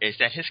 is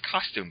that his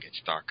costume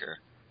gets darker.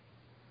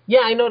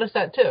 Yeah, I noticed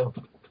that too.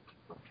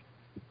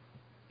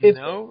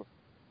 No?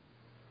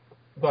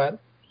 Go ahead.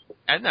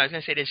 I don't know, I was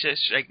gonna say there's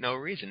just like no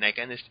reason. Like,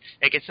 and this,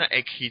 like, it's not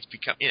like he's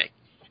become,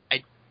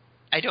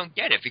 I don't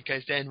get it,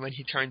 because then when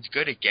he turns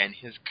good again,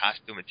 his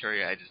costume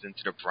materializes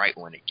into the bright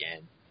one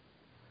again.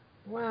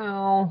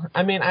 Well,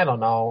 I mean, I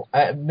don't know.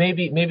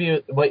 Maybe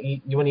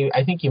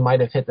I think you might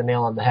have hit the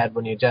nail on the head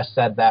when you just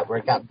said that, where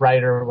it got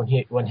brighter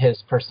when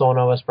his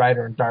persona was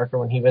brighter and darker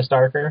when he was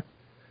darker.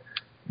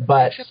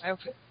 But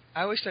except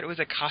I always thought it was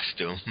a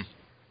costume.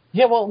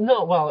 Yeah, well,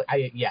 no, well,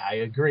 I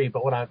agree.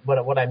 But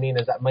what I mean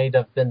is that might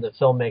have been the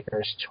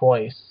filmmaker's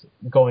choice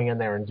going in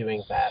there and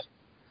doing that.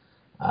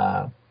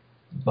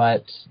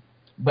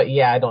 But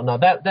yeah, I don't know.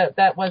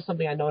 That was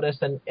something I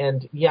noticed,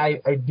 and yeah,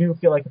 I do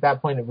feel like at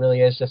that point it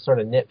really is just sort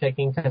of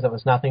nitpicking, because it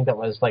was nothing that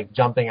was like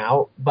jumping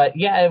out. But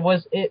yeah, it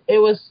was.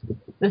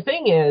 The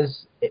thing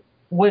is,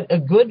 what a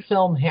good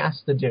film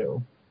has to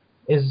do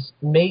is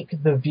make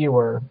the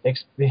viewer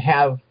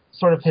have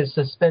sort of his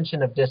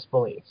suspension of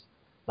disbelief.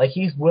 Like,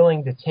 he's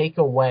willing to take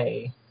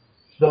away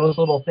those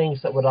little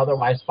things that would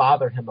otherwise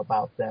bother him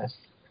about this,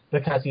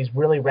 because he's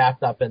really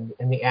wrapped up in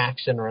the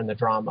action or in the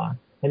drama,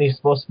 and he's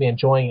supposed to be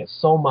enjoying it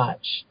so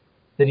much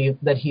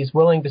that he's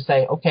willing to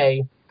say,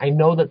 okay, I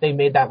know that they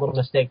made that little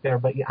mistake there,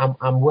 but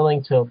I'm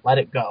willing to let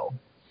it go.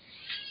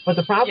 But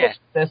the problem with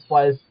this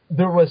was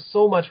there was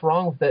so much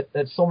wrong with it,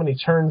 that so many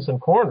turns and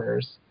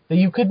corners, that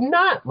you could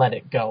not let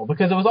it go,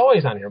 because it was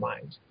always on your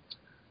mind.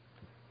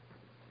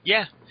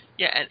 Yeah.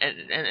 Yeah,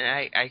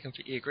 and I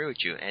completely agree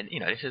with you. And,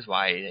 this is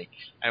why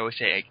I always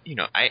say,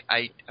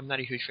 I'm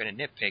not a huge fan of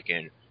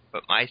nitpicking,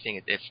 But my thing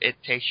is, if it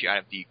takes you out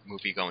of the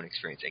movie going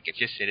experience, like if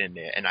you're sitting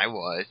there, and I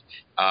was,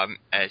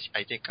 as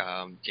I think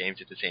James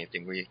did the same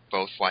thing. We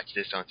both watched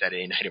this on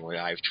Saturday night and we're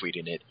live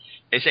tweeting it.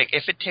 It's like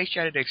if it takes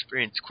you out of the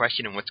experience,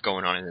 questioning what's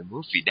going on in the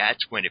movie,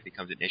 that's when it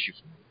becomes an issue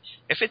for me.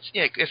 If it's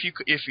like if you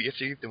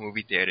leave the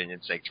movie theater and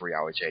it's like 3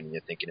 hours in and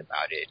you're thinking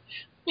about it,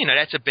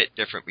 that's a bit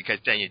different because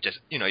then you're just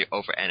you're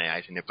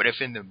overanalyzing it. But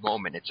if in the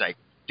moment it's like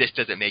this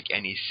doesn't make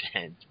any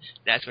sense,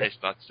 that's when it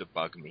starts to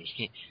bug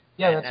me.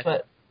 Yeah,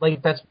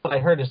 that's what I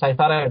heard. Is I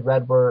thought I had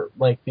read where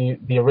like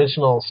the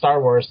original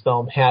Star Wars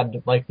film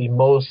had like the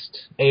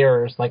most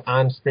errors, like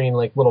on screen,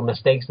 like little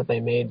mistakes that they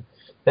made,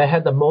 that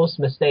had the most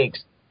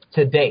mistakes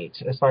to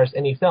date as far as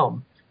any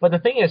film. But the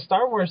thing is,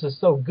 Star Wars is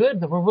so good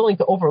that we're willing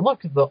to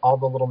overlook all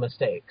the little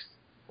mistakes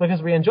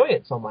because we enjoy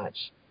it so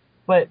much.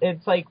 But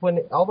it's like when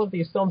all of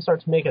these films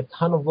start to make a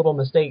ton of little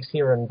mistakes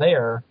here and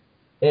there,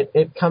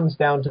 it comes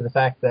down to the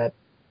fact that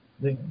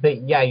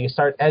you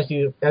start as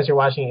you're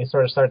watching, you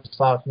sort of start to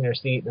slouch in your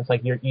seat, and it's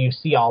like you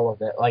see all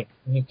of it, like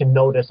you can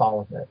notice all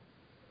of it.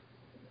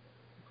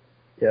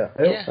 Yeah,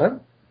 I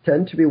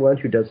tend to be one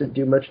who doesn't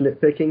do much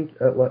nitpicking.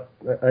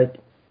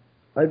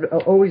 I've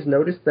always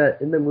noticed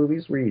that in the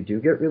movies where you do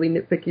get really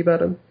nitpicky about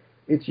them,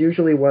 it's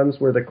usually ones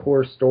where the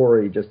core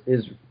story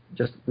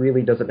just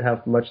really doesn't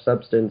have much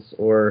substance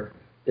or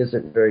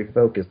isn't very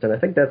focused. And I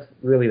think that's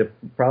really the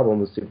problem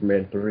with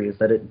Superman 3 is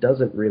that it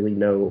doesn't really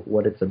know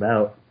what it's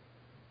about.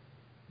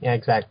 Yeah,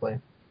 exactly.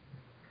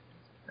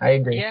 I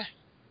agree.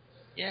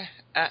 Yeah.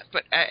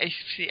 But I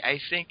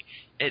think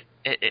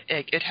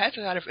it has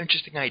a lot of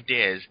interesting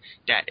ideas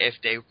that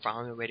if they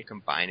found a way to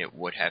combine it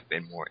would have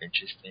been more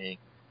interesting.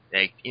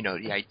 Like,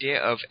 the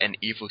idea of an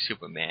evil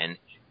Superman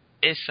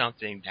is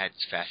something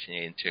that's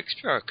fascinating to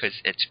explore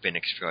because it's been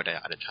explored a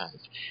lot of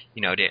times.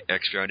 They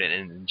explored it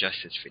in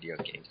Injustice video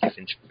games.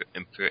 They've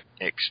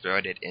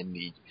explored it in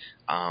the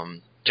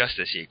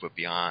Justice League, but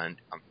beyond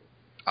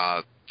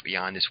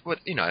this,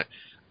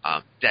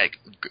 that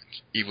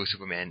evil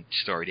Superman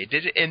story. They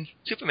did it in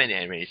Superman the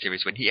animated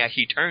series when he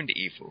actually turned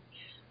evil.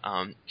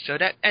 Red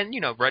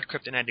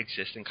Kryptonite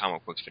exists in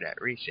comic books for that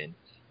reason.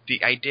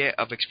 The idea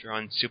of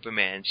exploring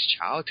Superman's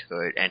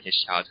childhood and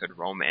his childhood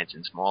romance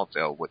in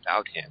Smallville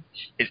without him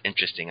is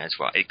interesting as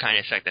well. It kind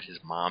of sucked that his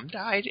mom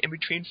died in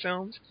between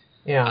films.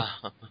 Yeah.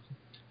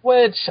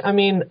 Which, I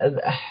mean,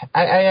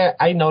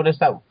 I noticed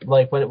that,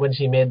 like, when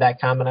she made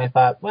that comment, I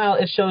thought, well,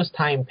 it shows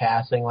time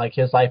passing, like,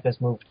 his life has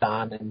moved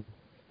on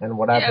and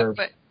whatever.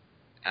 Yeah, but,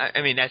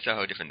 I mean, that's a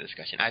whole different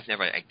discussion. I've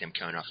never liked him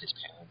killing off his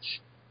parents.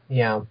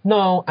 Yeah.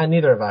 No,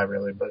 neither have I,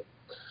 really, but...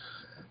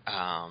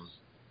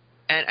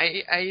 And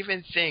I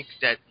even think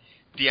that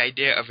the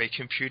idea of a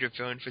computer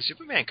villain for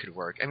Superman could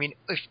work. I mean,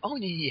 if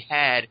only he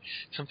had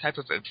some type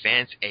of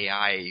advanced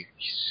AI,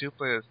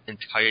 super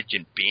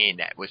intelligent being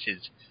that was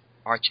his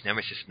arch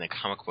nemesis in the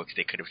comic books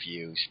they could have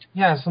used.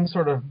 Yeah, some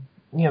sort of,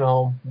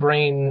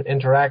 brain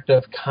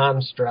interactive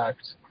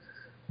construct.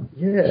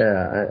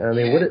 Yeah, I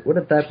mean,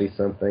 wouldn't that be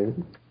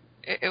something?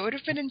 It would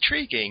have been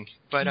intriguing,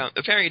 but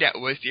apparently that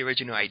was the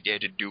original idea,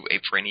 to do a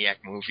Brainiac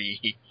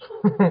movie,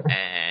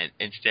 and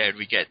instead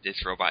we get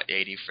this robot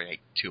lady for like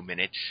 2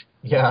 minutes.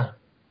 Yeah.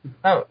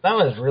 That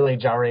was really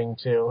jarring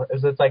too.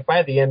 It's like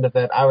by the end of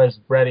it, I was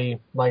ready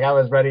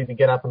to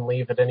get up and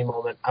leave at any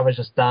moment. I was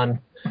just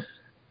done.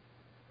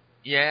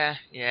 Yeah.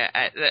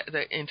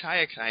 The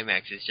entire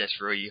climax is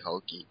just really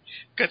hokey.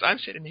 Because I'm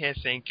sitting here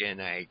thinking,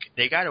 like,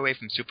 they got away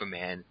from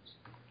Superman,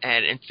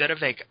 and instead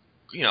of, like,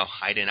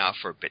 hiding out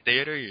for a bit, they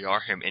literally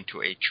lure him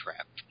into a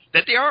trap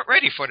that they aren't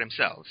ready for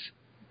themselves.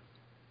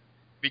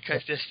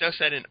 Because they're still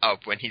setting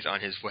up when he's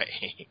on his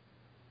way.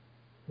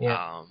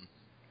 Yeah.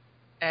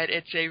 And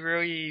it's a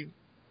really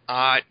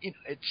odd,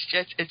 it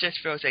just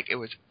feels like it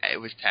was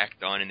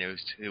tacked on and it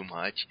was too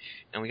much.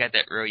 And we got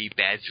that really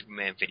bad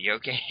Superman video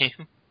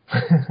game.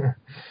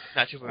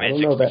 Not Superman I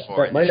don't know,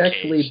 64 that might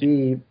actually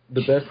be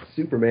the best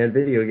Superman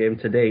video game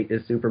to date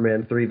is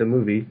Superman 3 the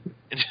movie.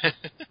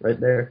 Right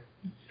there.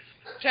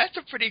 That's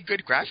a pretty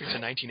good graphics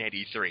in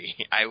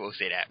 1983. I will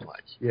say that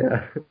much.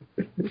 Yeah.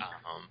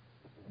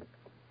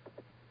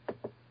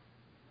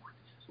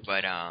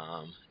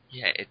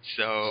 Yeah,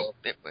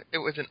 it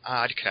was an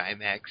odd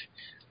climax.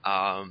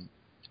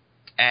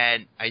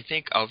 And I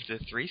think of the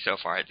three so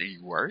far, the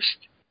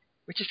worst,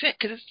 which is it,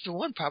 because it's the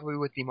one probably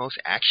with the most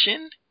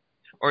action,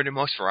 or the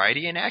most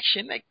variety in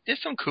action. Like,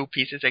 there's some cool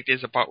pieces, like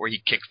there's a part where he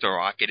kicks the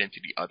rocket into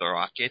the other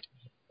rocket.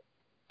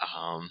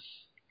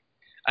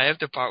 I have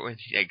the part when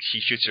she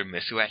shoots her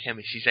missile at him,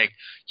 and she's like,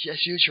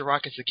 just use your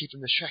rockets to keep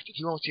him distracted.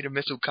 He won't see the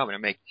missile coming.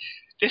 I'm like,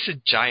 this is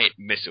a giant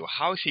missile.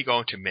 How is he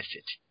going to miss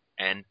it?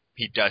 And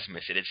he does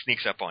miss it. It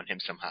sneaks up on him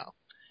somehow.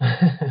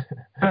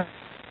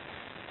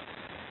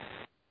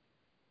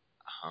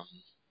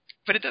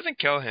 But it doesn't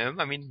kill him.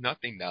 I mean,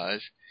 nothing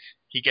does.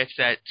 He gets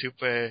that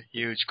super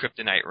huge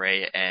kryptonite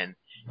ray, and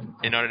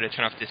in order to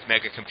turn off this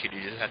mega computer,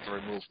 you just have to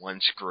remove one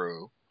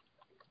screw.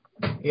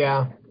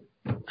 Yeah.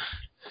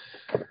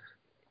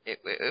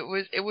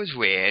 It was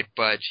weird,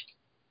 but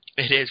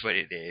it is what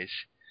it is.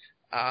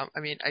 I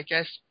mean, I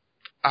guess,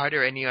 are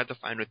there any other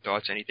final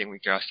thoughts? Anything we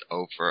glossed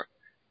over?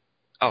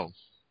 Oh,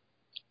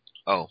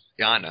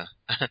 Yana.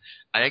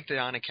 I liked the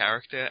Yana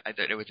character. I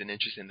thought it was an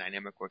interesting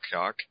dynamic with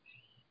Clark.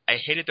 I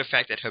hated the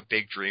fact that her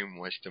big dream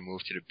was to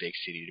move to the big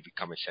city to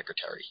become a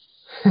secretary.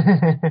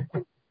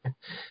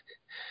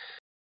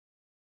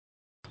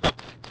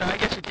 So I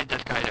guess we could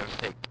just kind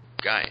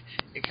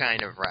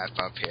of wrap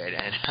up here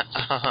then.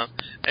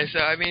 And so,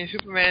 I mean,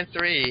 Superman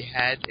 3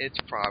 had its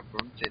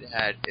problems, it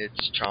had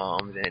its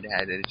charms, and it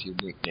had its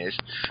uniqueness.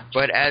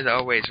 But as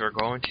always, we're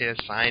going to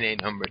assign a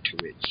number to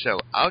it. So,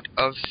 out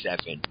of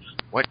 7,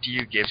 what do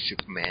you give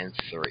Superman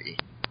 3?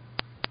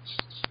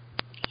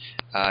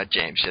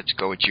 James, let's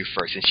go with you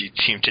first, since you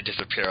seem to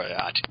disappear a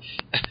lot.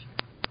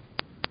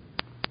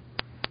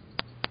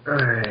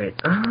 Alright,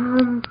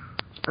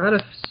 out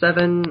of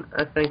 7,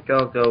 I think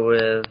I'll go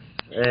with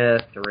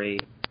 3.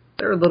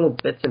 There are little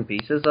bits and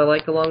pieces I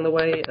like along the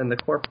way, and the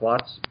core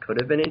plots could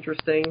have been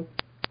interesting,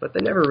 but they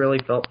never really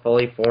felt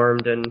fully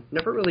formed and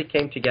never really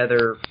came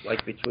together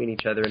like between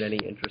each other in any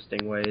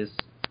interesting ways.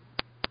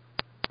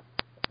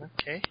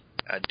 Okay,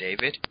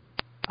 David?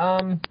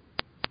 I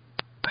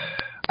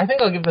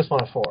think I'll give this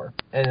one a 4,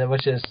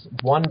 which is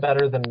one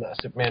better than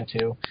Superman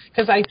 2.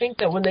 Because I think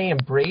that when they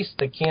embraced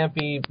the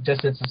campy,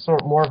 just it's a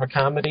sort more of a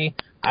comedy,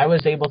 I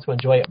was able to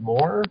enjoy it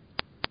more.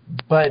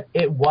 But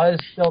it was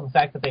still the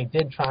fact that they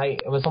did try.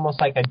 It was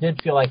almost like I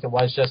did feel like it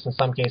was just in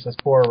some cases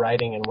poor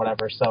writing and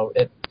whatever. So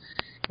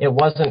it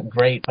wasn't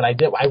great, but I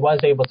was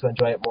able to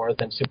enjoy it more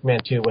than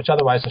Superman 2, which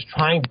otherwise was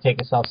trying to take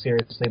itself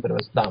seriously, but it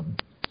was dumb.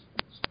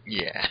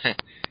 Yeah.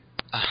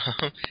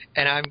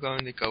 And I'm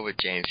going to go with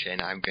James,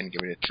 and I'm going to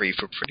give it a 3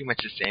 for pretty much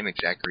the same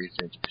exact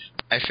reasons.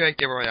 I feel like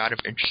there were a lot of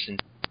interesting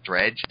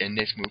threads in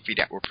this movie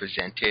that were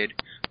presented,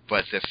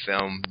 but the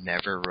film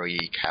never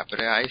really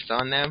capitalized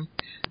on them.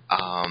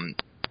 I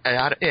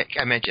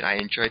mentioned I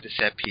enjoyed the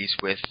set piece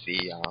with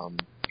the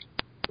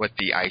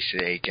ice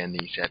lake and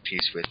the set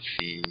piece with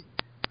the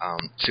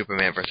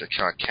Superman versus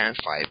Clark Kent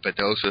fight, but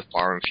those were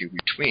far and few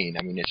between.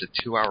 I mean, it's a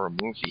 2-hour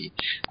movie.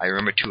 I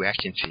remember 2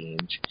 action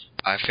scenes.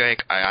 I feel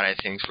like a lot of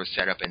things were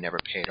set up and never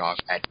paid off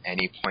at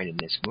any point in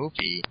this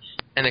movie,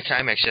 and the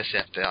climax just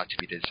left a lot to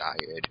be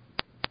desired.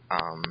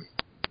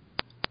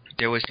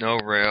 There was no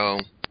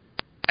real,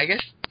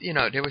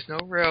 there was no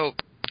real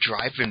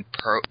driving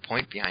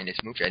point behind this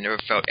movie. I never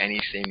felt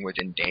anything was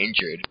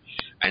endangered.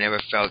 I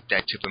never felt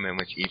that Superman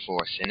was evil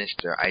or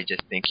sinister. I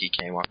just think he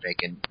came off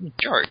like a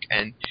jerk.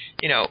 And,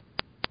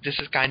 this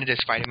is kind of the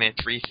Spider-Man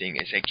 3 thing.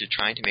 It's like you're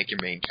trying to make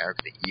your main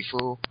character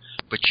evil,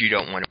 but you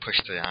don't want to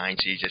push the line,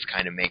 so you just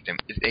kind of make them...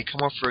 They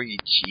come off really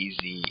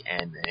cheesy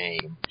and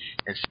lame,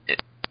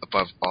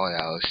 above all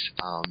else.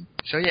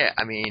 So yeah,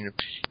 I mean,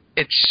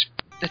 it's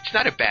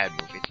not a bad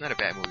movie. It's not a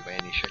bad movie by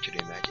any stretch of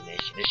the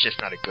imagination. It's just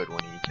not a good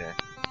one either.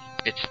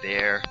 It's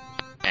there,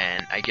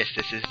 and I guess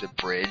this is the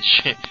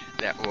bridge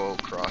that we'll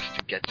cross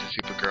to get to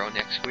Supergirl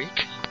next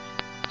week.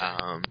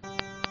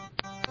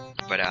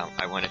 But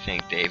I want to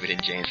thank David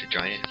and James for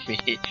joining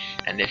me,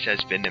 and this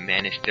has been the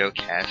Man of Steel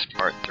Cast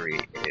Part 3, a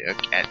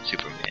look at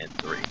Superman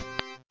 3.